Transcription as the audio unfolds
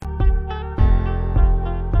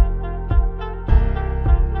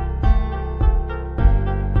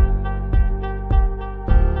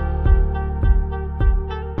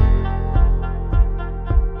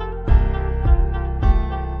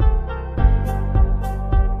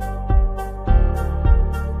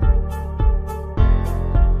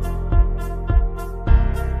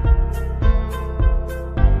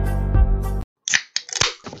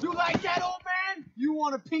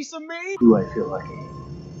me? Do I feel lucky?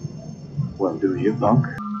 Well, do you, punk?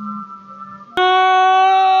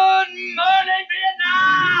 Good morning,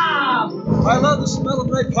 Vietnam! I love the smell of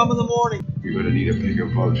napalm in the morning. You're gonna need a bigger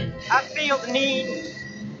boat. I feel the need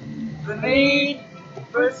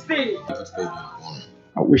for speed. I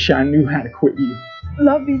wish I knew how to quit you.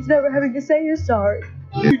 Love means never having to say you're sorry.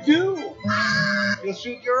 You do. You'll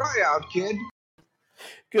shoot your eye out, kid.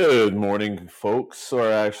 Good morning, folks, or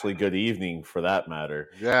actually good evening for that matter.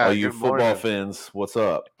 Yeah, All you good football morning. fans, what's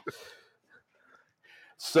up?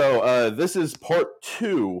 So this is part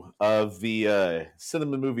 2 of the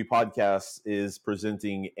Cinema Movie Podcast is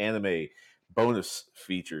presenting anime bonus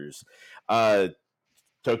features.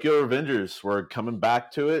 Tokyo Revengers, we're coming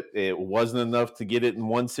back to it. It wasn't enough to get it in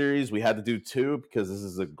one series. We had to do 2 because this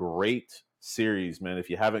is a great series, man. If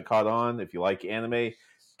you haven't caught on, if you like anime,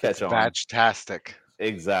 catch on. Fantastic.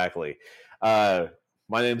 Exactly. My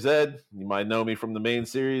name's Ed. You might know me from the main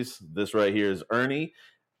series. This right here is Ernie.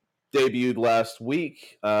 Debuted last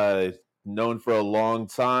week. Known for a long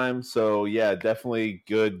time. So, yeah, definitely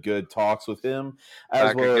good talks with him. As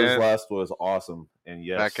Back well again. as last was awesome. And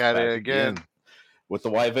yes, Back at it again. With the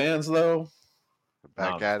white vans, though.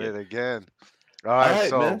 Back No, I'm at it kidding. again. All right,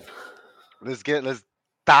 so man. let's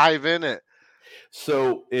dive in it.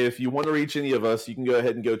 So if you want to reach any of us, you can go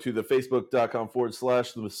ahead and go to the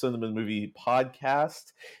facebook.com/the Cinema Movie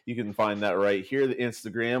Podcast. You can find that right here. The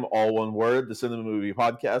Instagram, all one word, the Cinema Movie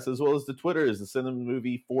Podcast, as well as the Twitter is the Cinema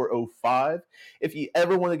Movie 405. If you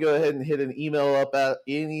ever want to go ahead and hit an email up at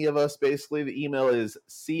any of us, basically the email is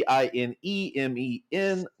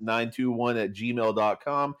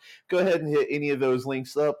cinemen921@gmail.com. Go ahead and hit any of those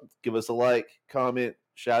links up. Give us a like, comment,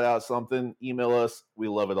 shout out something, email us. We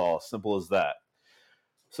love it all. Simple as that.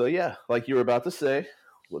 So, yeah, like you were about to say,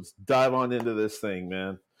 let's dive on into this thing,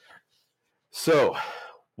 man. So,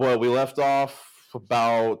 we left off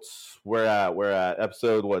about, we're at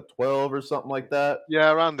episode, 12 or something like that?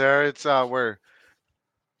 Yeah, around there. It's where,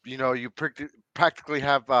 you practically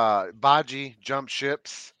have Baji jump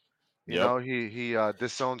ships. You Yep. know, he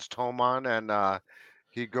disowns Toman and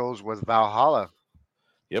he goes with Valhalla.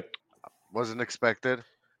 Yep. Wasn't expected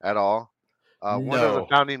at all. One of the No.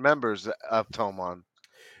 founding members of Toman.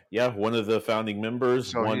 Yeah, one of the founding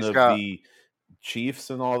members, So one he's of got- the chiefs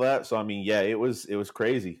and all that. So, I mean, yeah, it was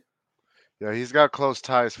crazy. Yeah, he's got close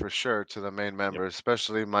ties for sure to the main members,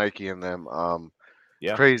 especially Mikey and them.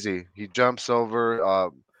 Yeah. Crazy. He jumps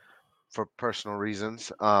over for personal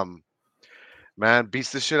reasons. Man,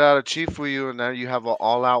 beats the shit out of Chifuyu, and then you have an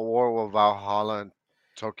all-out war with Valhalla and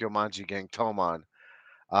Tokyo Manji Gang Toman.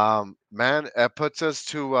 Man, it puts us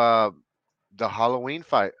to the Halloween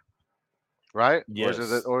fight, right? Yes.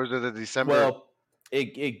 Or is it the December? Well,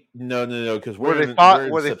 no, because where they we're fought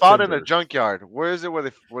in a September. junkyard. Where is it where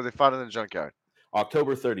they fought in the junkyard?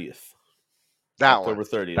 October 30th. That October one.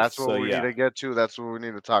 30th. That's what So, we yeah. need to get to. That's what we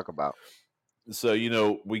need to talk about. So,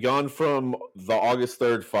 we gone from the August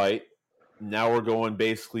 3rd fight. Now we're going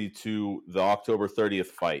basically to the October 30th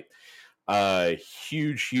fight.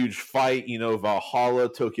 Huge fight.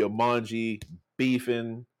 Valhalla, Tokyo Manji,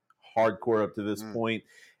 beefing hardcore up to this point.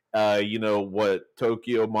 What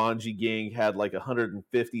Tokyo Manji gang had like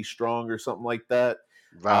 150 strong or something like that.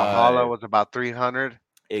 Valhalla was about 300.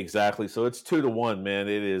 Exactly. So it's 2-1, man.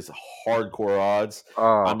 It is hardcore odds.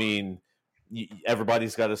 Oh, I mean,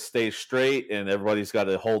 everybody's got to stay straight and everybody's got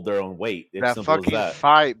to hold their own weight. It's that simple fucking as that.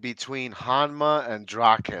 fight between Hanma and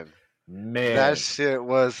Draken. Man, That shit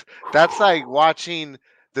that's like watching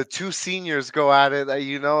the two seniors go at it.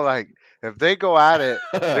 Like if they go at it,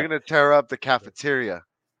 they're gonna tear up the cafeteria.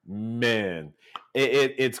 Man,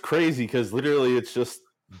 it's crazy because literally it's just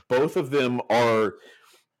both of them are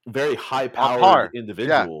very high-powered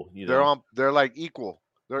individual. They're like equal.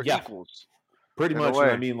 They're equals. Pretty much.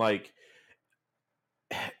 And I mean, like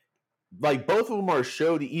both of them are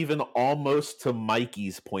showed even almost to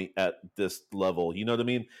Mikey's point at this level. You know what I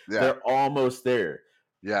mean? Yeah. They're almost there.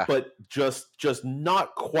 Yeah. But just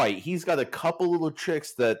not quite. He's got a couple little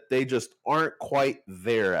tricks that they just aren't quite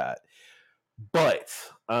there at. But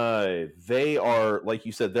they are, like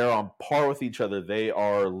you said, they're on par with each other. They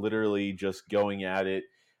are literally just going at it.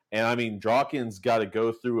 And I mean, Draken's got to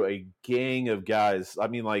go through a gang of guys. I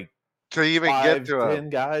mean, like to even 5, get to 10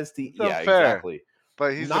 guys. fair. Exactly.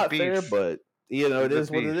 But he's not a beast. fair, but it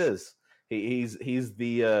is what it beast. is. He's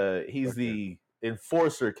the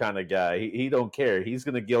enforcer kind of guy. He don't care. He's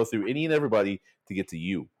gonna go through any and everybody to get to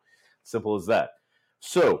you. Simple as that.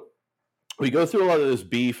 So we go through a lot of this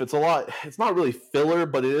beef. It's not really filler,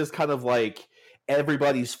 but it is kind of like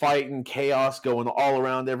everybody's fighting, chaos going all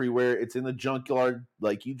around everywhere. It's in the junkyard,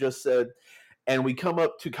 like you just said. And we come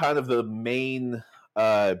up to kind of the main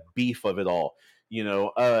beef of it all.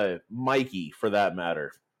 Mikey, for that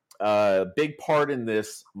matter, big part in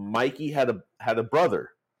this. Mikey had a brother,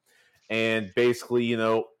 and basically,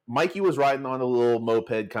 Mikey was riding on a little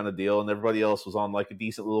moped kind of deal, and everybody else was on like a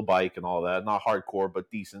decent little bike and all that. Not hardcore,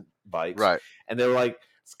 but decent bikes. Right. And they were like,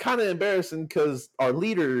 it's kind of embarrassing because our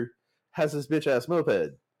leader has this bitch ass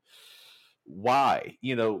moped. Why?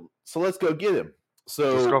 So let's go get him.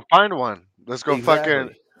 So Let's go find one. Let's go fucking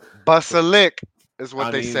exactly. bust a lick, is what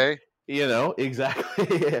I they mean, say.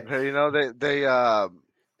 Exactly.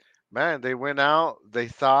 Man, they went out. They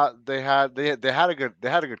thought they had a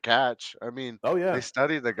good catch. I mean, Oh yeah. they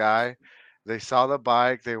studied the guy. They saw the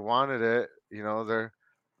bike. They wanted it.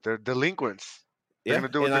 They're delinquents. They're Yeah.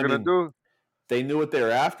 gonna do what And they're I gonna mean, do. they knew what they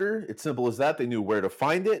were after. It's simple as that. They knew where to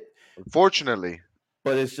find it, Unfortunately,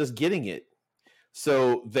 but it's just getting it.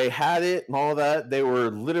 So they had it and all that. They were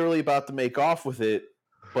literally about to make off with it,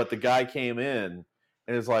 but the guy came in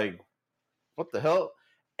and is like, "What the hell?"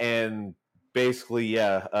 And basically,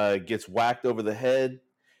 gets whacked over the head,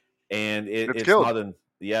 and it's killed.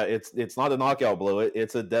 it's not a knockout blow.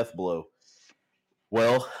 It's a death blow.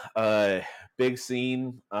 Well, big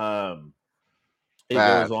scene. It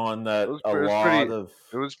Bad. goes on that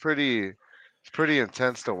It was pretty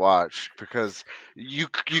intense to watch because you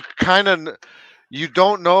kind of you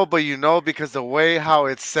don't know, but you know because the way how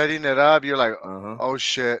it's setting it up, you're like, oh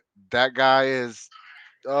shit, that guy is,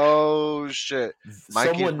 oh shit,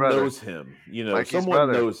 Mikey's someone brother. knows him. Mikey's someone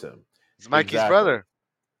brother. knows him. It's Mikey's Exactly. brother.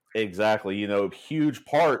 Exactly. Huge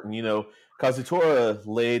part, and Kazutora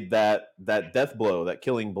laid that death blow, that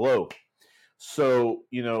killing blow. So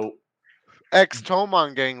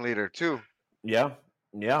Ex-Tomon gang leader too. yeah,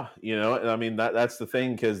 and I mean that's the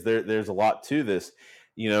thing because there's a lot to this.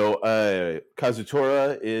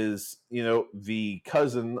 Kazutora is the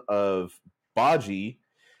cousin of Baji,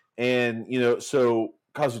 and so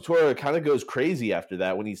Kazutora kind of goes crazy after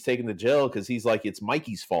that when he's taken to jail because he's like, it's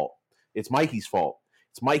Mikey's fault. It's Mikey's fault.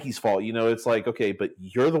 It's Mikey's fault. It's like, okay, but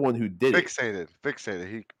you're the one who did it. Fixated.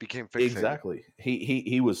 He became fixated. Exactly.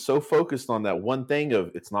 He was so focused on that one thing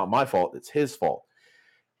of it's not my fault, it's his fault.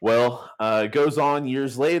 Well, it goes on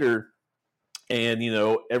years later, and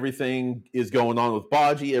everything is going on with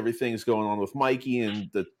Baji, everything's going on with Mikey and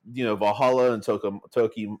the Valhalla and Tokyo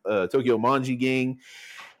Manji gang.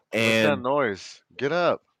 And what's that noise? Get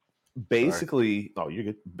up. Basically, you're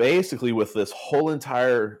good. Basically, with this whole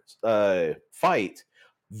entire fight,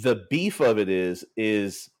 the beef of it is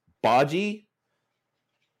Baji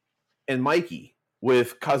and Mikey,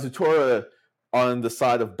 with Kazutora on the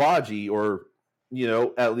side of Baji, or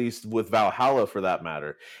at least with Valhalla for that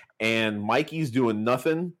matter. And Mikey's doing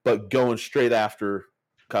nothing but going straight after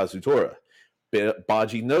Kazutora.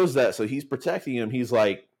 Baji knows that, so he's protecting him. He's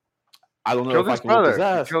like, I don't know if I can whip his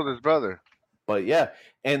ass. He killed his brother. But yeah,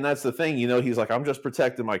 and that's the thing, he's like, I'm just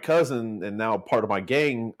protecting my cousin and now part of my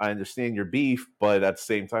gang. I understand your beef, but at the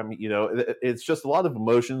same time, it's just a lot of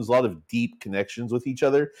emotions, a lot of deep connections with each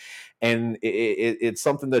other. And it's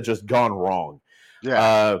something that just gone wrong.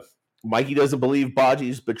 Yeah. Mikey doesn't believe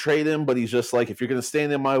Baji's betrayed him, but he's just like, if you're going to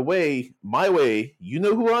stand in my way, you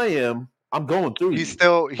know who I am. I'm going through He's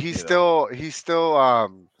you. still,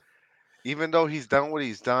 even though he's done what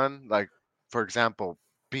he's done, like, for example,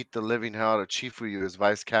 beat the living hell out of Chifuyu as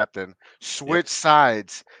vice captain, switch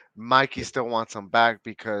sides, Mikey still wants him back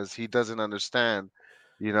because he doesn't understand.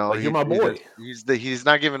 You're my boy. He's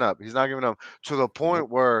not giving up. He's not giving up to the point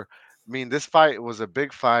where, I mean, this fight was a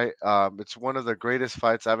big fight. It's one of the greatest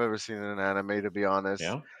fights I've ever seen in an anime, to be honest.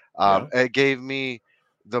 Yeah. It gave me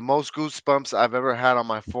the most goosebumps I've ever had on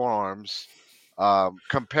my forearms,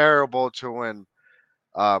 comparable to when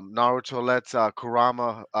Naruto lets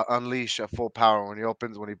Kurama unleash at full power when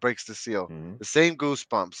he breaks the seal. Mm-hmm. The same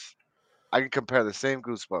goosebumps. I can compare the same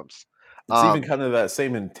goosebumps. It's even kind of that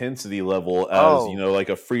same intensity level as like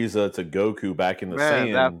a Frieza to Goku back in the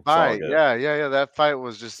Saiyan that fight, saga. yeah, that fight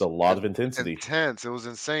was just a lot of intensity. Intense. It was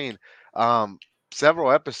insane.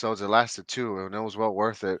 Several episodes. It lasted 2, and it was well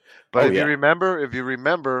worth it. But if you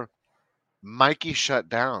remember, Mikey shut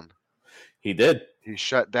down. He did. He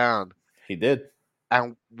shut down. He did.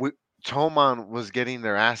 And Tomon was getting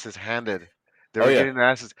their asses handed. They were getting their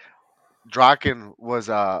asses. Draken was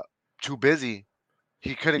too busy.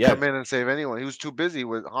 He couldn't come in and save anyone. He was too busy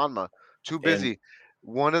with Hanma. Too busy.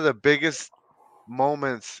 One of the biggest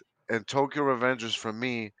moments in Tokyo Revengers for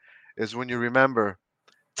me is when you remember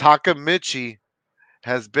Takamichi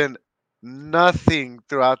has been nothing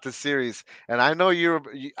throughout the series, and I know you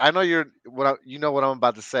know what I'm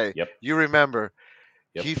about to say. Yep. You remember.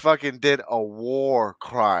 Yep. He fucking did a war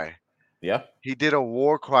cry. Yeah. He did a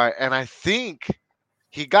war cry, and I think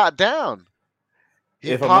he got down.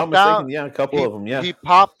 He If I'm not popped out. mistaken, yeah, a couple of them, yeah. He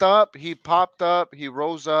popped up. He popped up. He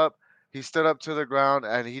rose up. He stood up to the ground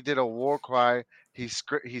and he did a war cry. He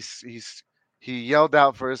yelled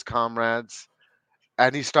out for his comrades,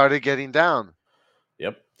 and he started getting down.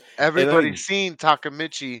 Yep. And I Everybody's mean, seen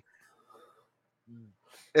Takamichi.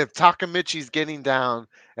 If Takamichi's getting down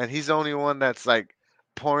and he's the only one that's like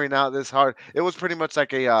pouring out this hard, it was pretty much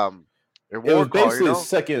like a it war was call,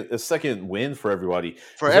 basically a second win for everybody.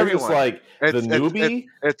 for 'Cause they're just everyone. like the It's newbie.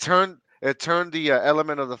 it turned the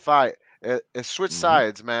element of the fight. It switched Mhm.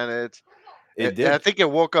 sides, man. It I did. think it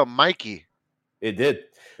woke up Mikey. It did.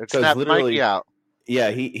 It Because snapped Mikey literally, out. yeah,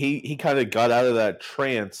 he kind of got out of that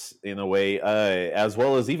trance in a way, as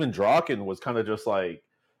well as even Draken was kind of just like,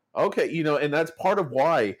 okay, and that's part of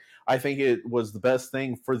why I think it was the best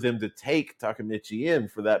thing for them to take Takamichi in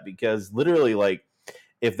for that, because literally, like,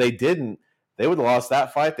 if they didn't, they would have lost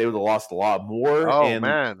that fight. They would have lost a lot more, Oh and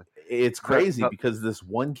man. it's The- crazy the- because this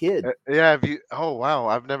one kid. Yeah, oh wow,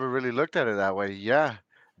 I've never really looked at it that way. Yeah.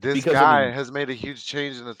 This Because, I guy mean- has made a huge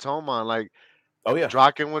change in the Toman. Like Oh yeah,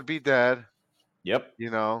 Draken would be dead, yep. you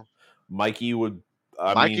know. Mikey would.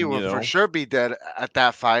 I Mikey mean, would for sure be dead at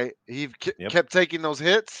that fight. He Yep. kept taking those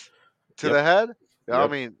hits to Yep. the head. I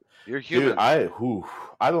Yep. mean, you're human. Dude,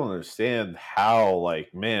 I don't understand how,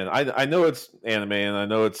 like, man, I know it's anime and I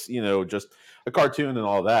know it's just a cartoon and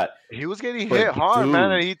all that. He was getting But, hit hard,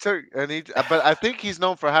 man, and dude. but I think he's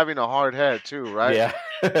known for having a hard head too, right? Yeah.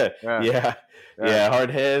 Yeah. yeah, hard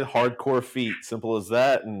head, hardcore feet, simple as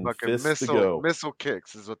that, and Fucking fists to go. missile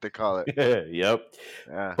kicks is what they call it. Yep.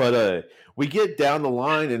 Yeah. But we get down the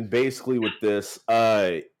line, and basically with this,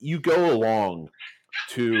 you go along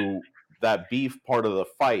to that beef part of the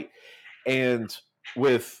fight, and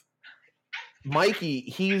with Mikey,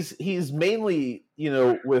 he's mainly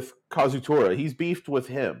with Kazutora. He's beefed with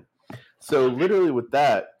him. So literally with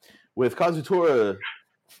that, with Kazutora,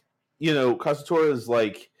 Kazutora is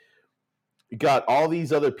like got all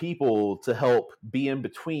these other people to help be in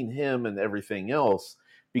between him and everything else,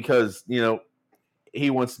 because he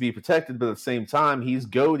wants to be protected, but at the same time he's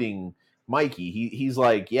goading Mikey. He's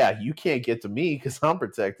like, yeah, you can't get to me because I'm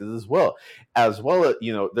protected as well as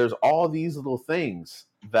there's all these little things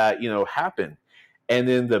that happen. And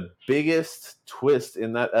then the biggest twist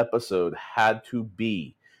in that episode had to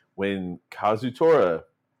be when Kazutora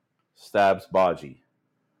stabs Baji.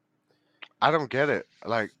 I don't get it.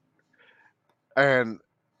 Like, and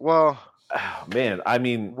well, Oh, man, I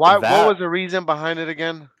mean, what was the reason behind it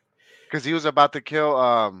again? Because he was about to kill.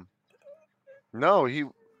 No, it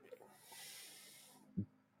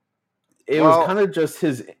was kind of just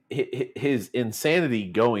his insanity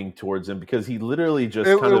going towards him, because he literally just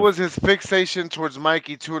it was his fixation towards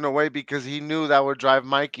Mikey too, in a way, because he knew that would drive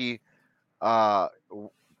Mikey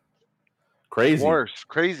crazy. worse,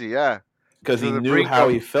 crazy, yeah. Because he To the knew brink how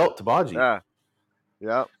of- he felt to Baji.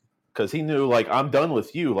 Yeah. Because he knew, like, I'm done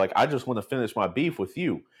with you. Like, I just want to finish my beef with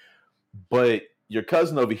you. But your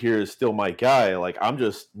cousin over here is still my guy. Like, I'm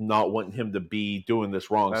just not wanting him to be doing this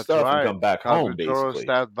wrong That's stuff right. and come back home, Kazutora basically.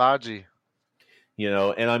 stabbed Baji.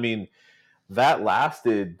 And I mean, that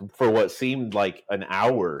lasted for what seemed like an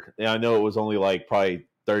hour. And I know it was only like probably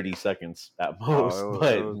 30 seconds at most.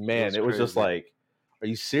 But man, it was just crazy. like, are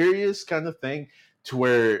you serious kind of thing? To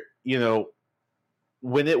where,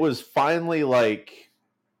 when it was finally like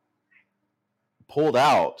pulled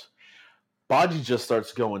out, Baji just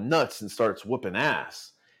starts going nuts and starts whooping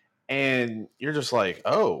ass. And you're just like,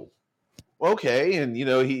 oh, okay. And,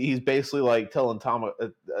 he's basically like telling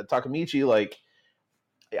Takamichi, like,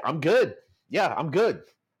 I'm good. Yeah, I'm good.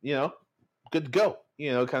 Good to go.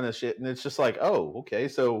 Kind of shit. And it's just like, oh, okay.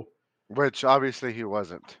 So, Which obviously he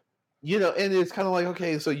wasn't. and it's kind of like,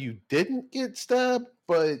 okay, so you didn't get stabbed,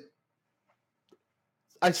 but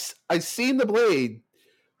I seen the blade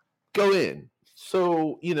go in.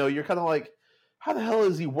 So, you're kind of like, how the hell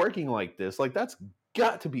is he working like this? Like, that's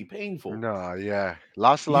got to be painful. No, yeah.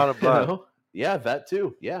 Lost a lot of blood. Yeah, that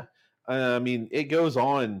too. Yeah. I mean, it goes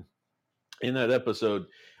on in that episode.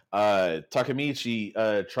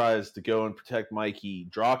 Takamichi tries to go and protect Mikey.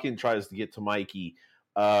 Draken tries to get to Mikey.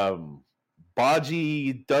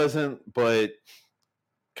 Baji doesn't, but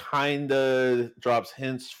kind of drops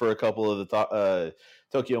hints for a couple of the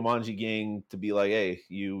Tokyo Manji gang to be like, hey,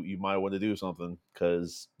 you might want to do something,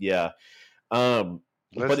 because yeah.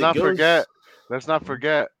 Let's not forget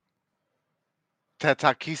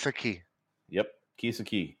Teta Kisaki. Yep,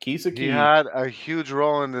 Kisaki. He had a huge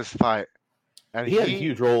role in this fight. And he had a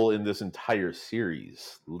huge role in this entire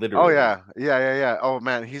series, literally. Oh yeah. Oh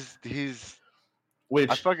man, he's Which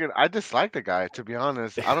I dislike the guy, to be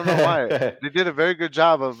honest. I don't know why. They did a very good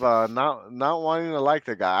job of not wanting to like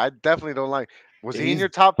the guy. I definitely don't like. Was he in He's your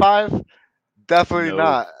top 5? Definitely no,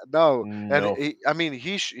 not. No, and no. I mean,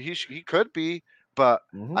 he could be, but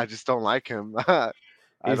Mhm. I just don't like him. I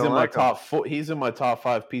He's don't in my like him. top 4. He's in my top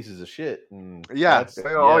 5 pieces of shit. And Yeah. that's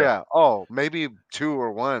Oh yeah. Oh, maybe 2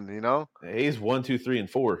 or 1. You know. He's 1, 2, 3, and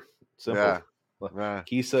 4. Simple. Yeah. Yeah.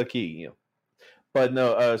 Kisaki, But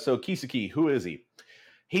no, so Kisaki, who is he?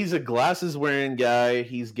 He's a glasses wearing guy.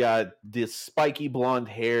 He's got this spiky blonde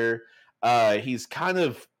hair. He's kind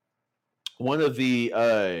of one of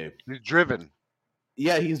the He's driven.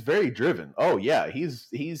 yeah, he's very driven. Oh yeah,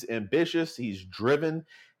 he's ambitious, he's driven.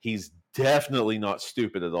 He's definitely not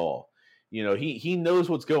stupid at all. He knows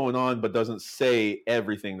what's going on but doesn't say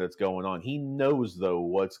everything that's going on. He knows though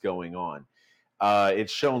what's going on.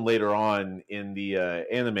 It's shown later on in the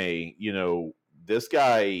anime, this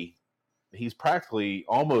guy, he's practically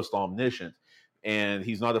almost omniscient, and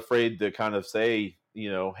he's not afraid to kind of say,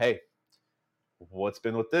 hey, what's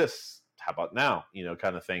been with this? How about now?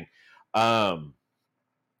 Kind of thing.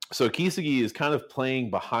 So Kisagi is kind of playing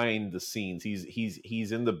behind the scenes.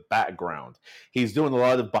 He's in the background. He's doing a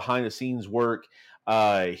lot of behind the scenes work.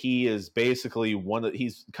 He is basically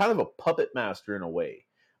he's kind of a puppet master in a way,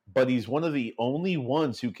 but he's one of the only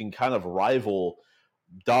ones who can kind of rival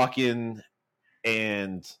Dawkins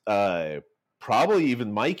and probably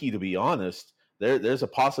even Mikey, to be honest. There's a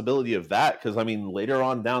possibility of that, because I mean later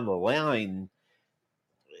on down the line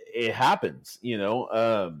it happens.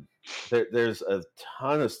 There's a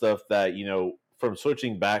ton of stuff that from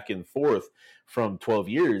switching back and forth from 12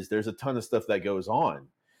 years. There's a ton of stuff that goes on,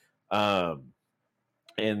 and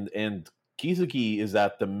Kizuki is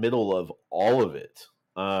at the middle of all of it.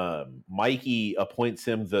 Mikey appoints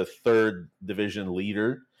him the 3rd division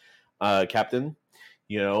leader, captain,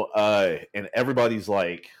 and everybody's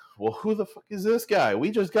like, well, who the fuck is this guy?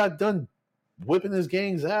 We just got done whipping this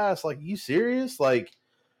gang's ass. Like, you serious? Like,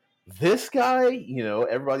 this guy,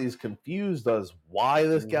 everybody's confused as why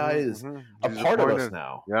this guy is a He's part of us appointed.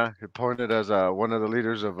 now. Yeah, he appointed as one of the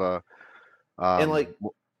leaders of And like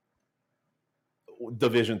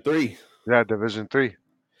Division 3. Yeah, Division 3.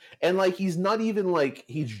 And like he's not even like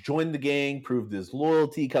he's joined the gang, proved his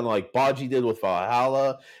loyalty, kind of like Baji did with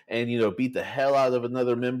Valhalla, and beat the hell out of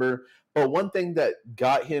another member. But one thing that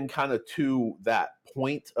got him kind of to that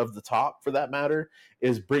point of the top, for that matter,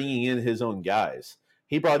 is bringing in his own guys.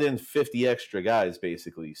 He brought in 50 extra guys,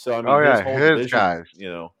 basically. So I mean, his whole division, guys.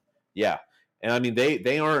 Yeah. And I mean,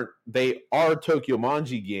 they are Tokyo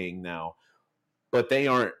Manji gang now, but they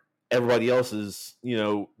aren't everybody else's,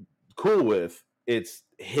 cool with. It's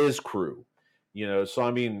his crew, So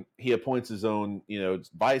I mean, he appoints his own,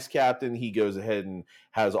 vice captain. He goes ahead and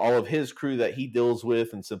has all of his crew that he deals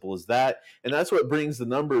with, and simple as that. And that's what brings the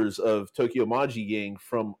numbers of Tokyo Manji gang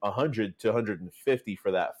from 100 to 150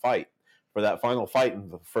 for that fight, for that final fight in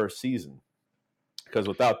the first season. Because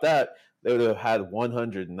without that, they would have had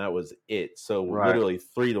 100, and that was it. So literally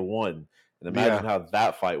 3-1. And imagine how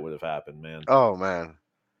that fight would have happened, man. Oh man,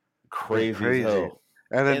 crazy. As hell.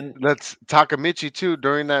 And then let's Takamichi too.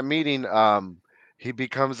 During that meeting, he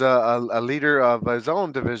becomes a leader of his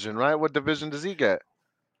own division, right? What division does he get?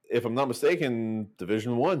 If I'm not mistaken,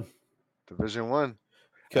 Division 1. Division 1.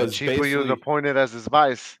 Because Chifuyu was appointed as his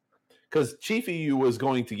vice. Because Chifuyu was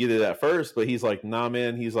going to get it at first, but he's like, nah,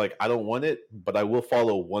 man. He's like, I don't want it, but I will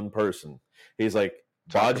follow one person. He's like,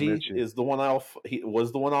 Baji is the one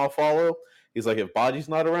was the one I'll follow. He's like, if Baji's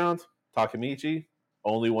not around, Takamichi,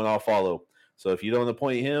 only one I'll follow. So if you don't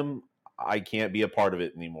appoint him, I can't be a part of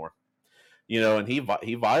it anymore. And he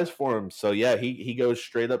vies for him. So yeah, he goes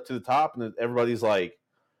straight up to the top, and everybody's like,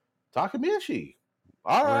 Takamichi.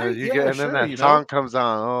 All right, and then that song comes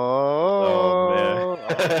on. Oh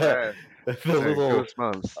man.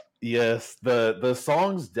 Goosebumps. Yes, the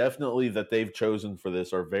songs definitely that they've chosen for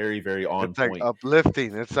this are very, very on point. Like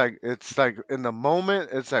uplifting. It's like in the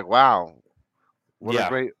moment, it's like, wow, what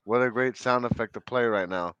a great sound effect to play right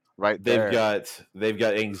now. Right there. They've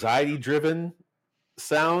got anxiety driven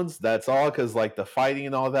sounds. That's all, because like the fighting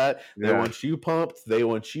and all that, they want you pumped, they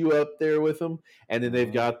want you up there with them, and then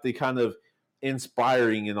they've got the kind of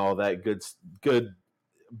inspiring and all that good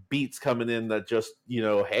beats coming in that just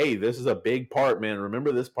hey, this is a big part, man.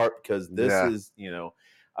 Remember this part, because this is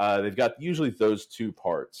they've got usually those two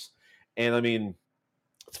parts, and I mean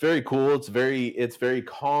it's very cool. It's very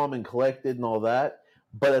calm and collected and all that.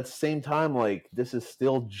 But at the same time, like, this is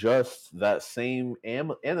still just that same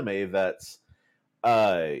anime that's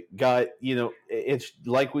got, it's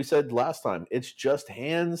like we said last time, it's just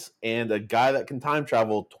hands and a guy that can time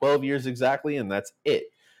travel 12 years exactly, and that's it.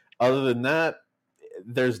 Other than that,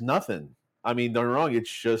 there's nothing. I mean, don't get me wrong,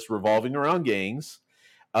 it's just revolving around gangs.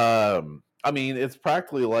 I mean, it's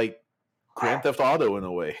practically like Grand Theft Auto in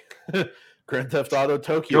a way. Grand Theft Auto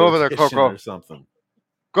Tokyo Go over there, Edition Coco. or something.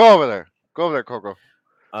 Go over there, Coco.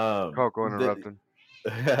 Coco The- interrupting.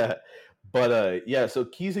 but yeah, so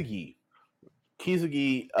Kizugi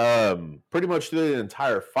pretty much through the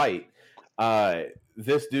entire fight,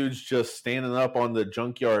 this dude's just standing up on the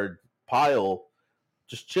junkyard pile,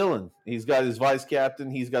 just chilling. He's got his vice captain.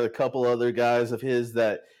 He's got a couple other guys of his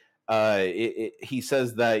that he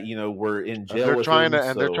says that we're in jail. They're with trying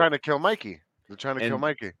him, they're trying to kill Mikey. They're trying to kill And-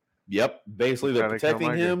 Mikey. Yep, basically they're trying to kill protecting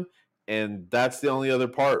Mikey. him, and that's the only other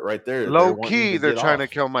part right there. Low wanting key, they're get trying to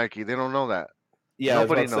off. kill Mikey. They don't know that. Yeah, I was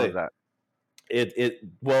Nobody about to knows say, that.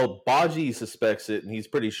 Well, Baji suspects it, and he's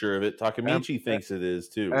pretty sure of it. Takamichi thinks it is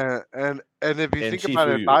too. And if you And think about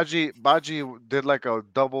it, Shifuyu. Baji did like a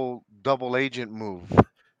double agent move.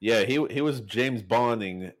 Yeah, he was James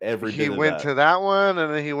Bonding every He bit of went that. to that one,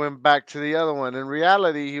 and then he went back to the other one. In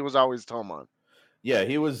reality, he was always Tomon. Yeah,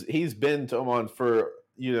 he's been Tomon for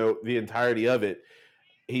the entirety of it.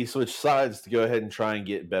 He switched sides to go ahead and try and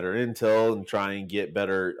get better intel and try and get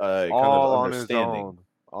better kind All of on his understanding. own.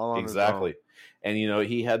 All on Exactly. And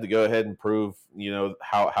he had to go ahead and prove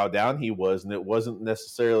how down he was, and it wasn't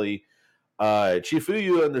necessarily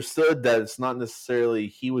Chifuyu understood that it's not necessarily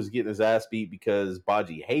he was getting his ass beat because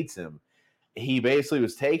Baji hates him. He basically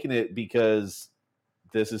was taking it because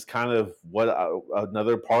this is kind of what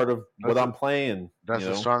another part of what I'm playing. That's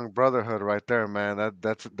a strong brotherhood right there, man.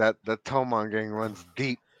 That Tomon gang runs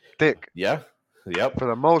deep, thick. Yeah. Yep. For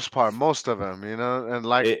the most part, most of them, and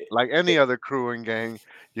like any other crew and gang,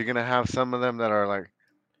 you're gonna have some of them that are like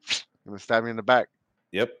gonna stab you in the back.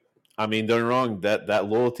 Yep. I mean, don't get me wrong. That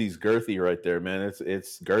loyalty's girthy right there, man.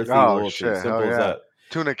 It's girthy Oh, loyalty. shit. Simple Hell as yeah. that.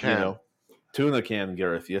 Tuna can. Tuna can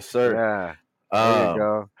girth. Yes, sir. Yeah. There you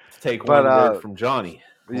go. To take But, one word from Johnny.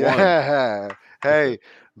 Yeah. Hey,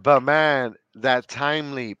 but man, that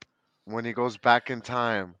time leap when he goes back in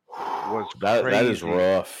time was That is crazy.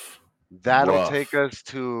 rough. That'll Rough. take us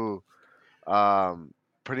to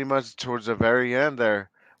pretty much towards the very end there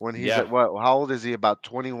when he's at what? How old is he? About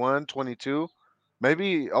 21, 22?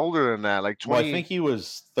 Maybe older than that, like 20. Well, I think he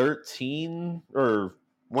was 13 or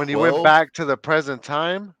when 12? he went back to the present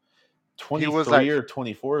time, 23 he was like, or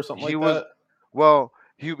 24 or something he like was that. well,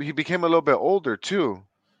 he became a little bit older too.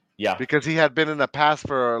 Yeah. Because he had been in the past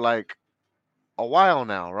for like a while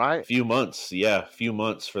now, right? Few months. Yeah, few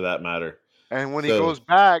months for that matter. And when he goes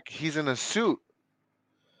back, he's in a suit.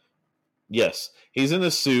 Yes, he's in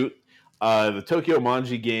a suit. The Tokyo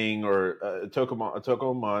Manji gang or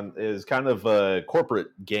Tokomon is kind of a corporate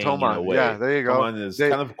gang in a way. Yeah, there you go. Tomon is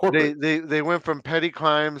kind of corporate. They went from petty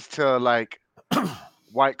crimes to like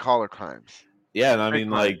white collar crimes. Yeah, and I mean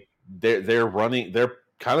like they're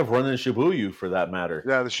kind of running Shibuya for that matter.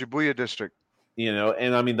 Yeah, the Shibuya district.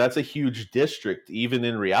 And I mean that's a huge district. Even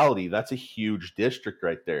in reality, that's a huge district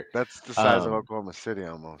right there. That's the size of Oklahoma City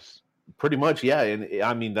almost. Pretty much, yeah. And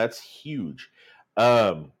I mean that's huge.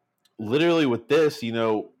 Literally with this,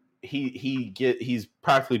 he's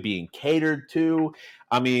practically being catered to.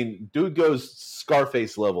 I mean, dude goes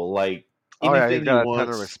Scarface level, like anything he got a ton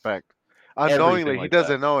of respect. Unknowingly, he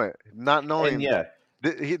doesn't know it. Not knowing. And yeah.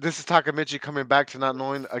 This is Takamichi coming back to not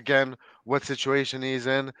knowing again what situation he's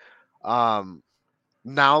in. Naoto,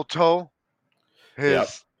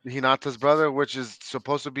 Hinata's brother, which is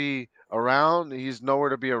supposed to be around. He's nowhere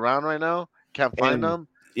to be around right now. Can't find him.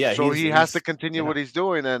 Yeah, so he has to continue what he's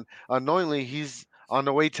doing, and unknowingly he's on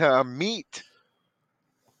the way to meet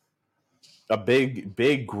a big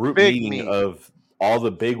group meeting of all the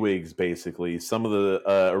bigwigs, basically some of the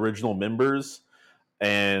original members,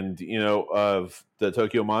 and of the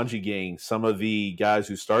Tokyo Manji gang, some of the guys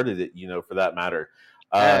who started it, for that matter.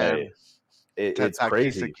 It's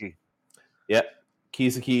crazy. Kiseki. Yep,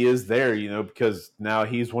 Kiseki is there, because now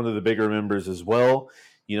he's one of the bigger members as well.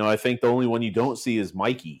 I think the only one you don't see is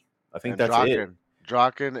Mikey. I think that's Draken. it.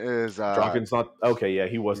 Draken is Draken's not okay. Yeah,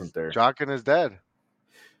 he wasn't there. Draken is dead.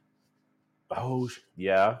 Oh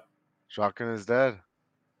yeah, Draken is dead.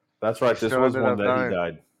 That's right. This was one that he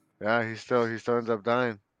died. Yeah, he still ends up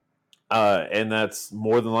dying. And that's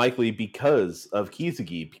more than likely because of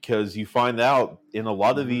Kiseki, because you find out in a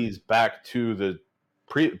lot of these back to the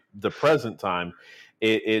present time,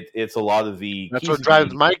 it's a lot of the that's Kiseki. What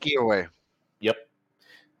drives Mikey away.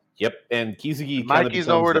 Yep, and Kiseki Mikey's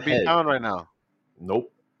nowhere to be found right now.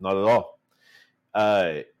 Nope, not at all.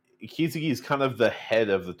 Kiseki is kind of the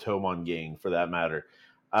head of the Tomon gang, for that matter.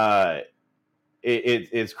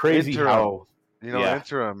 It's crazy how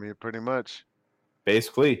interim, pretty much.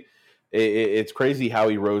 Basically, it's crazy how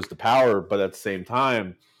he rose to power, but at the same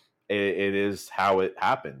time, it is how it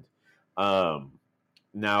happened.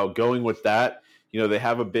 Now, going with that, they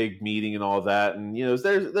have a big meeting and all that, and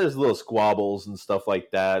there's little squabbles and stuff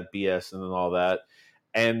like that, BS and all that,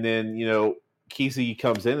 and then Kiseki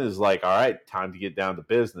comes in and is like, all right, time to get down to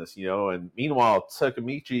business, and meanwhile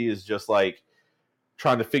Takamichi is just like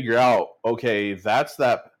trying to figure out, okay, that's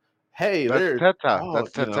that. Hey, That's there. Teta. Oh,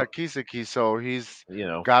 That's Teta Kiseki. So he's you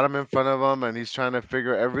know, got him in front of him, and he's trying to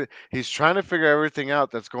figure everything out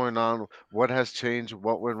that's going on. What has changed?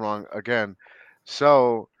 What went wrong? Again,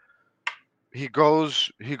 so he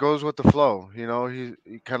goes with the flow. He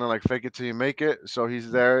kind of like fake it till you make it. So he's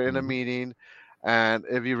there in a Mhm. meeting, and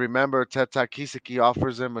if you remember, Teta Kiseki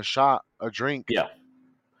offers him a drink, Yeah.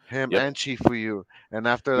 him Yep. and Chifuyu, and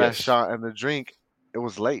after that Yes. shot and the drink, it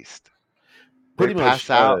was laced. They Pretty much. pass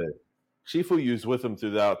out. Shifuyu's with him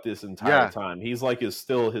throughout this entire Yeah. time. He's like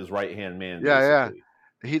still his right hand man, Yeah,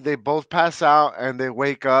 basically. They both pass out and they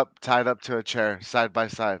wake up tied up to a chair side by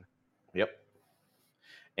side. Yep.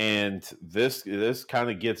 And this kind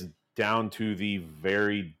of gets down to the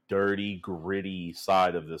very dirty, gritty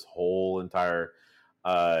side of this whole entire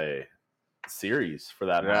series, for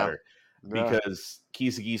that Yeah. matter, Yeah. because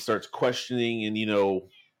Kiseki starts questioning, and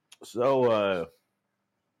so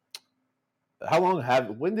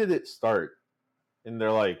when did it start? And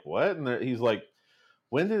they're like, what? And he's like,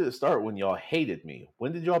 when did it start? When y'all hated me?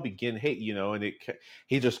 When did y'all begin hate? And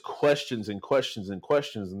he just questions and questions and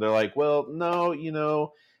questions, and they're like, well, no,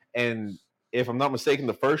 and if I'm not mistaken,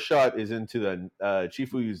 the first shot is into the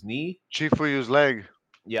Chifuyu's knee. Chifuyu's leg.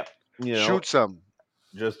 Yep. Shoots him.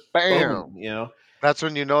 Just Bam. boom. That's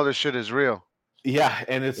when you know this shit is real. Yeah,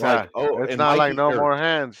 and it's like, oh, it's and not like Mikey, no more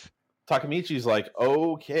hands. Takamichi's like,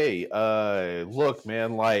 okay, look,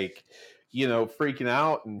 man, like, freaking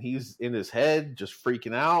out, and he's in his head just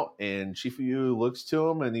freaking out, and Chifuyu looks to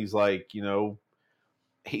him and he's like,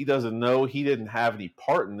 he doesn't know, he didn't have any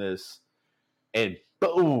part in this, and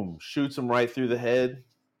boom, shoots him right through the head.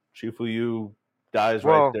 Chifuyu dies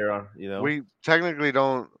right there, We technically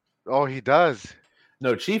don't. Oh, he does.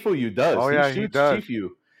 No, Chifuyu does. Oh, yeah, he shoots does. Chifuyu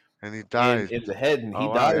And he dies. in the head, and he Oh,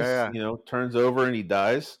 wow, dies, yeah. turns over and he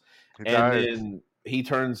dies. He And dies. then he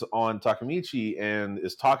turns on Takamichi and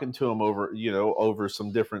is talking to him over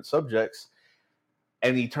some different subjects.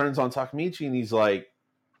 And he turns on Takamichi and he's like,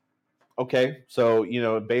 okay, so,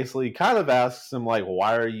 basically kind of asks him, like,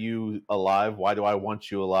 why are you alive? Why do I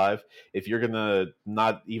want you alive? If you're going to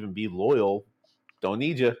not even be loyal, don't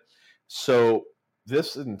need you. So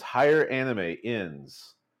this entire anime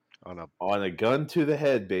ends on a gun to the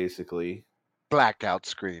head, basically. Blackout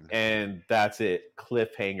screen. And that's it.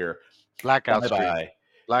 Cliffhanger. Blackout screen. Bye-bye.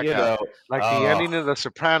 Blackout. Like the ending of The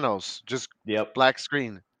Sopranos. Just black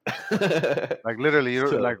screen. Like literally,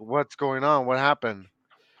 you're like, what's going on? What happened?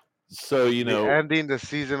 So, ending the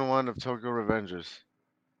season 1 of Tokyo Revengers.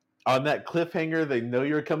 On that cliffhanger, they know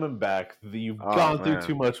you're coming back. You've gone through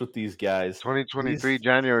too much with these guys. 2023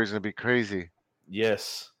 January is going to be crazy.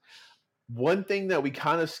 Yes. One thing that we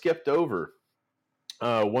kind of skipped over,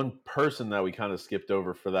 one person that we kind of skipped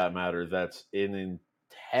over for that matter, that's an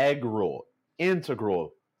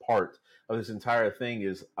integral part of this entire thing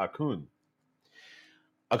is Akun.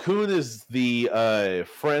 Akun is the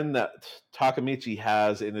friend that Takamichi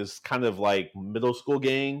has in his kind of like middle school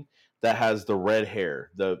gang that has the red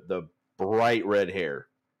hair, the bright red hair.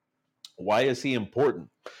 Why is he important?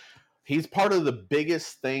 He's part of the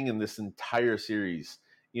biggest thing in this entire series.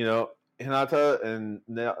 Hinata and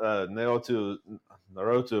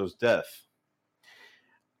Naruto's death.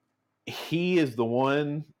 He is the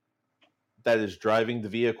one that is driving the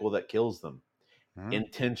vehicle that kills them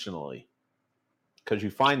intentionally. Because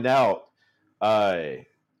you find out through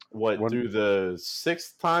the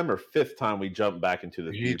 6th time or 5th time we jump back into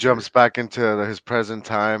the future. He jumps back into his present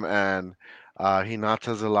time, and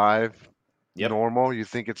Hinata's alive. Yep. Normal. You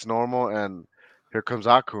think it's normal, and here comes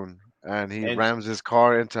Akun, and he rams his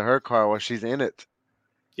car into her car while she's in it.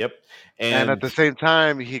 Yep. And at the same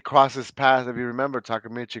time, he crosses paths. If you remember,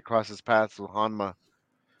 Takamichi crosses paths with Hanma.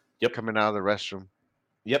 Yep. Coming out of the restroom.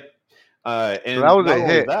 Yep. And so that was a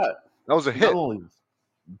hit. That was a hit. Not only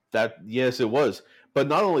that, yes, it was. But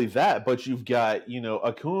not only that, but you've got,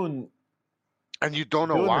 Akun. And you don't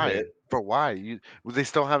know why. For why? They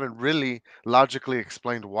still haven't really logically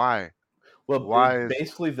explained why. Well,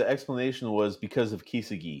 basically the explanation was because of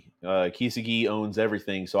Kiseki. Kiseki owns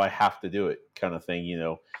everything, so I have to do it, kind of thing,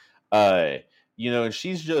 and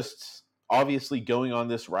she's just obviously going on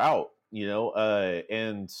this route,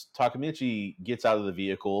 and Takamichi gets out of the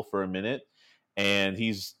vehicle for a minute, and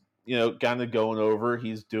he's, kind of going over,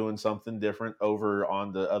 he's doing something different over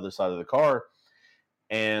on the other side of the car,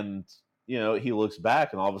 and, he looks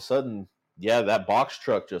back, and all of a sudden, that box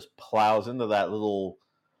truck just plows into that little,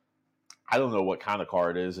 I don't know what kind of car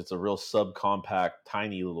it is. It's a real subcompact,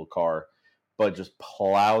 tiny little car, but just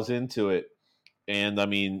plows into it. And I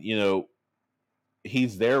mean,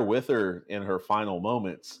 he's there with her in her final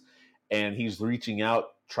moments, and he's reaching out,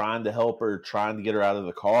 trying to help her, trying to get her out of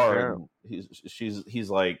the car. Yeah. And he's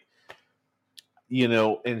like,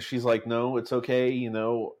 and she's like, no, it's okay.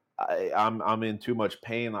 I'm in too much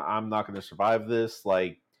pain. I'm not going to survive this.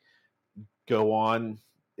 Like, go on.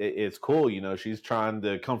 It's cool. She's trying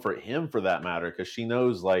to comfort him for that matter, because she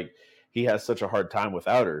knows like he has such a hard time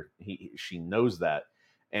without her. She knows that.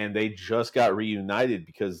 And they just got reunited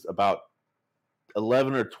because about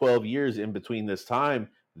 11 or 12 years in between this time,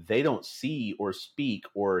 they don't see or speak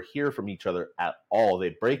or hear from each other at all.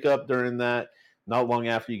 They break up during that. Not long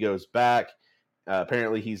after he goes back,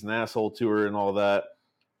 apparently he's an asshole to her and all that.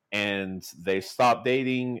 And they stop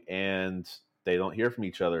dating and they don't hear from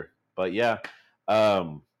each other. But yeah,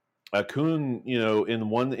 Akun, in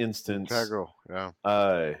one instance, Integral,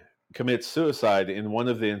 yeah. Commits suicide in one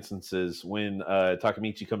of the instances when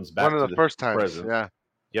Takamichi comes back. One of the first times, present. yeah.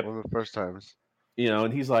 Yep. One of the first times.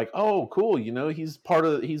 And he's like, oh, cool. He's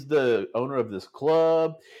the owner of this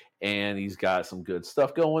club, and he's got some good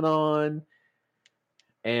stuff going on.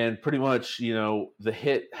 And pretty much, the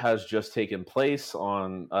hit has just taken place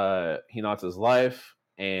on Hinata's life,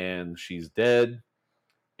 and she's dead.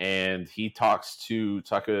 And he talks to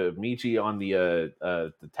Takamichi on the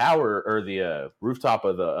tower or the rooftop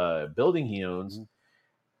of the building he owns,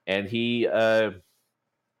 and he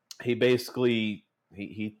basically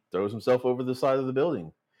he throws himself over the side of the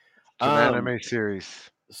building. It's an anime series.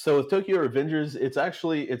 So with Tokyo Revengers, it's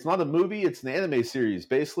not a movie, it's an anime series.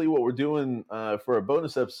 Basically, what we're doing for a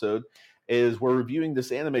bonus episode is we're reviewing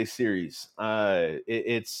this anime series.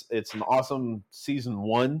 It's an awesome season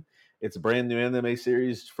 1. It's a brand new anime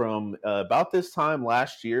series from about this time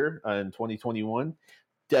last year in 2021.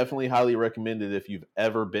 Definitely highly recommended if you've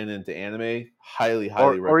ever been into anime. Highly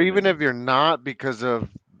recommended. Or even if you're not, because of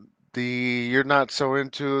you're not so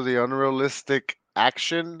into the unrealistic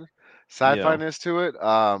action sci-fi-ness to it.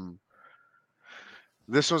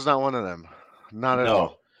 This was not one of them. Not at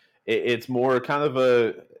all. It's more kind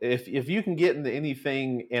of if you can get into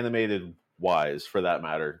anything animated wise, for that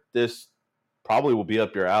matter, this probably will be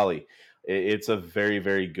up your alley. It's a very,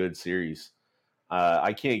 very good series.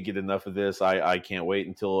 I can't get enough of this. I can't wait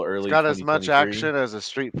until early. It's got as much action as a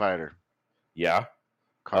Street Fighter. Yeah.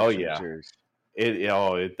 Series.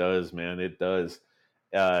 It does, man. It does.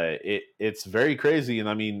 It's very crazy, and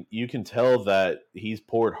I mean, you can tell that he's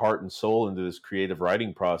poured heart and soul into this creative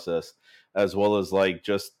writing process, as well as like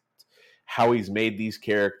just how he's made these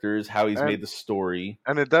characters, how he's made the story.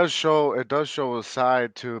 And it does show a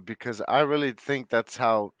side too, because I really think that's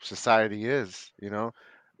how society is,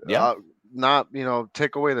 Yeah. Not,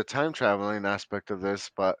 take away the time traveling aspect of this,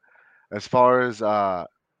 but as far as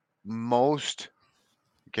most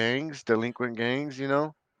delinquent gangs,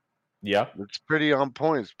 Yeah. it's pretty on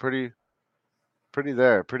point. It's pretty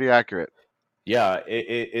there, pretty accurate. Yeah,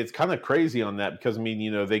 it's kind of crazy on that, because I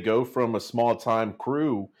mean, they go from a small time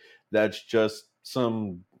crew that's just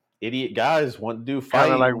some idiot guys want to do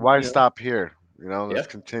fighting. Kind of like, why stop here? Let's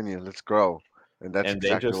continue, let's grow, and that's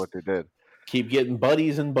exactly what they did. Keep getting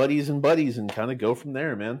buddies and buddies and buddies, and kind of go from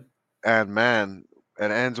there, man. And man,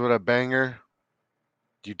 it ends with a banger.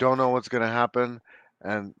 You don't know what's gonna happen,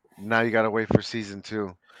 and now you gotta wait for season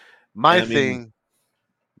 2. My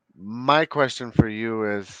question for you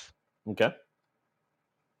is, okay,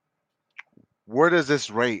 where does this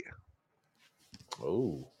rate?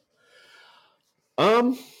 Oh, I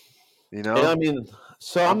mean,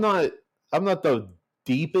 so I'm not the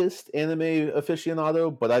deepest anime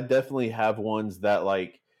aficionado, but I definitely have ones that,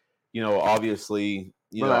 like, obviously,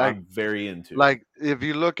 I'm very into. Like, if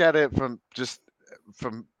you look at it from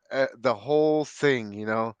the whole thing,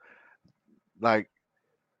 like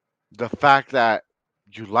the fact that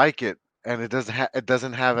you like it, and it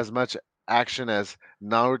doesn't have as much action as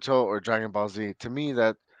Naruto or Dragon Ball Z. To me,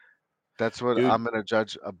 that's what I'm gonna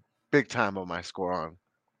judge a big time on my score on.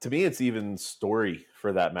 To me, it's even story,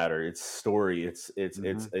 for that matter. It's story. It's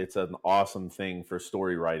an awesome thing for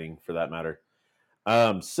story writing, for that matter.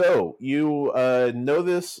 So you know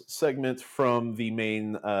this segment from the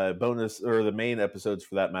main bonus, or the main episodes,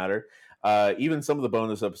 for that matter. Even some of the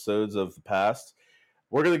bonus episodes of the past.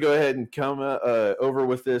 We're going to go ahead and come over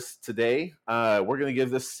with this today. We're going to give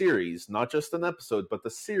this series, not just an episode, but the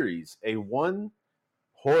series, a 1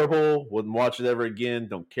 horrible, wouldn't watch it ever again,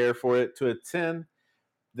 don't care for it, to a 10.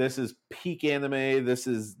 This is peak anime. This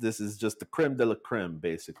is just the creme de la creme,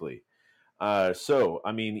 basically. So,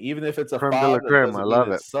 I mean, even if it's a creme 5, de la creme, I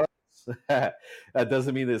love it. Sucks. That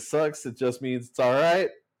doesn't mean it sucks. It just means it's all right.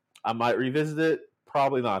 I might revisit it.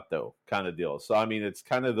 Probably not, though, kind of deal. So, I mean, it's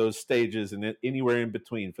kind of those stages and anywhere in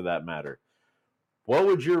between for that matter. What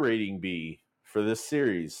would your rating be for this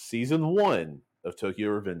series, season 1 of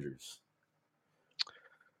Tokyo Revengers?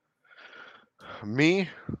 Me,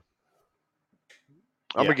 I'm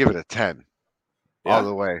Yeah. gonna give it a 10. Yeah? All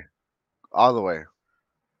the way. All the way.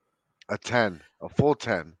 A 10. A full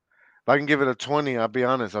 10. If I can give it a 20, I'll be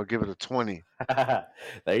honest, I'll give it a 20. There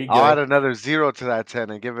you I'll add go. another 0 to that 10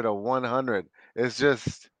 and give it a 100. It's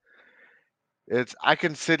just I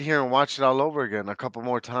can sit here and watch it all over again a couple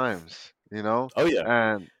more times, you know? Oh,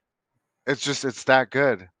 yeah. And it's that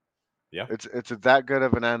good. Yeah. It's that good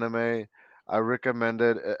of an anime. I recommend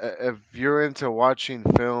it. If you're into watching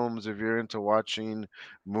films, if you're into watching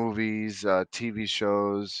movies, TV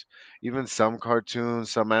shows, even some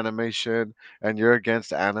cartoons, some animation, and you're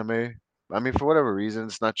against anime, I mean, for whatever reason,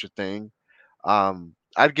 it's not your thing.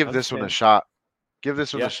 I'd give this one a Understand. shot. Give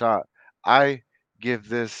this one a Yeah. shot. I give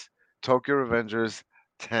this Tokyo Revengers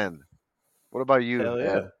 10. What about you, Hell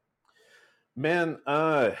yeah. Ed? Man,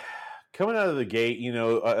 coming out of the gate,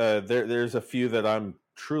 there's a few that I'm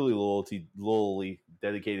truly loyally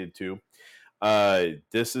dedicated to.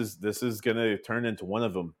 This is gonna turn into one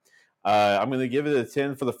of them. I'm gonna give it a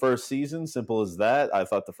 10 for the first season. Simple as that. I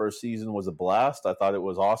thought the first season was a blast. I thought it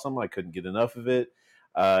was awesome. I couldn't get enough of it.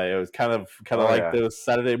 It was kind of Oh, like yeah. those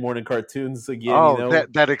Saturday morning cartoons again. Oh,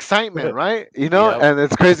 that excitement, right? Yep. And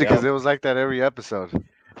it's crazy because Yep. it was like that every episode.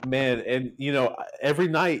 Man, and every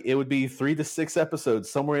night it would be 3 to 6 episodes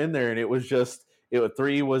somewhere in there, and it was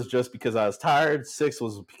 3 was just because I was tired, 6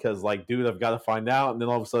 was because like, dude, I've got to find out, and then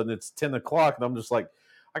all of a sudden it's 10 o'clock, and I'm just like,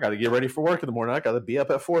 I got to get ready for work in the morning. I got to be up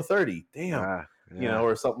at 4:30, damn,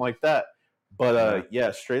 or something like that. But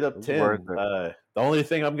straight up It's 10. worth it. The only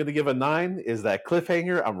thing I'm going to give a 9 is that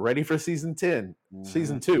cliffhanger. I'm ready for season 10,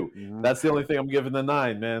 season 2. Mhm. That's the only thing I'm giving a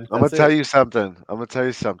 9, man. I'm gonna That's tell it. you something.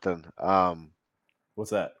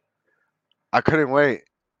 What's that? I couldn't wait.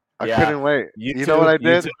 I Yeah. couldn't wait. You know what I too,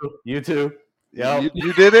 did? You too. Yeah.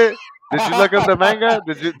 You did it? Did you look up the manga?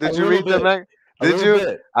 Did you A read the little manga? A Did little you?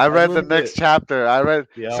 bit. I A read the little next bit. chapter. I read.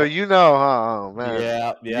 Yeah. So you know, huh? Oh man.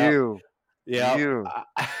 Yeah. Yeah. You. Yeah. You.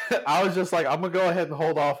 I was just like, I'm gonna go ahead and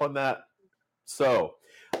hold off on that. So,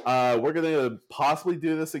 we're gonna possibly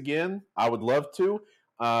do this again. I would love to,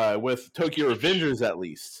 with Tokyo Revengers at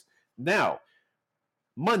least. Now,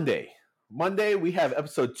 Monday, we have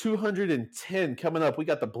episode 210 coming up. We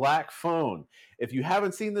got the Black Phone. If you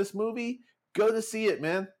haven't seen this movie, go to see it,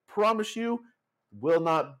 man. Promise you, will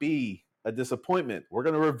not be a disappointment. We're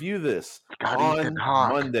going to review this Got on Ethan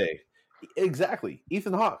Hawke. Monday. Exactly.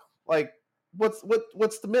 Ethan Hawke. Like, what's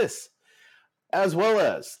the miss? As well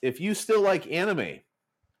as, if you still like anime,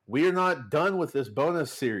 we are not done with this bonus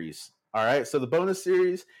series. All right. So the bonus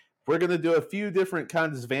series, we're going to do a few different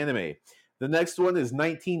kinds of anime. The next one is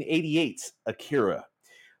 1988's Akira.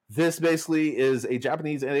 This basically is a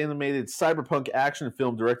Japanese animated cyberpunk action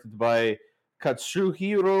film directed by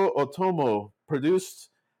Katsuhiro Otomo, produced,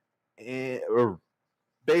 or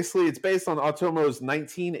basically it's based on Otomo's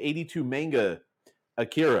 1982 manga,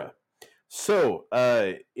 Akira. So,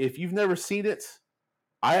 if you've never seen it,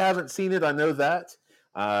 I haven't seen it, I know that.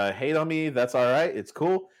 Hate on me, that's all right, it's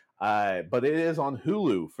cool. But it is on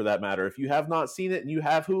Hulu, for that matter. If you have not seen it and you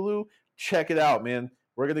have Hulu, check it out, man.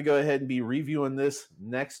 We're going to go ahead and be reviewing this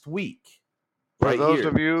next week. For those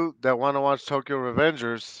of you that want to watch Tokyo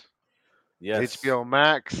Revengers, yes. HBO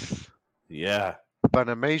Max, yeah,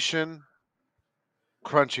 Funimation,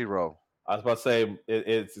 Crunchyroll. I was about to say,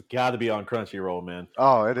 it's got to be on Crunchyroll, man.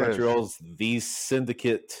 Oh, it is. Crunchyroll's the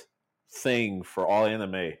syndicate thing for all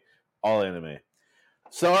anime. All anime.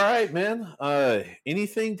 So, all right, man.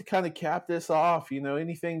 Anything to kind of cap this off?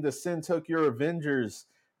 Anything to send Tokyo Revengers,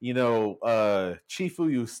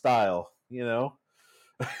 Chifuyu style,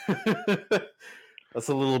 That's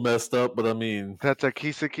a little messed up, but I mean, That's a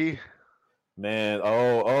Kiseki. Man,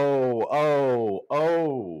 oh.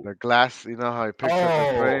 The glass, you know how he picks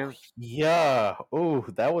up the frames? Yeah. Oh,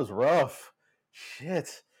 that was rough.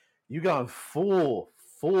 Shit. You got full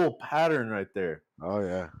pattern right there. Oh,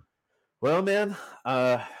 yeah. Well, man,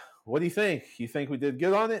 what do you think? You think we did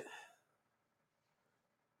good on it?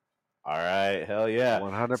 All right, hell yeah.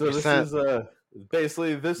 100%. So this is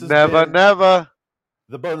basically Never.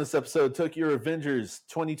 The bonus episode, Tokyo Revengers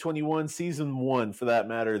 2021 Season 1, for that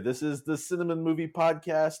matter. This is the Cinnamon Movie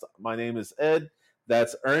Podcast. My name is Ed.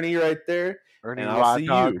 That's Ernie right there. Ernie and I'll see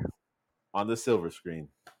Dog. you on the silver screen.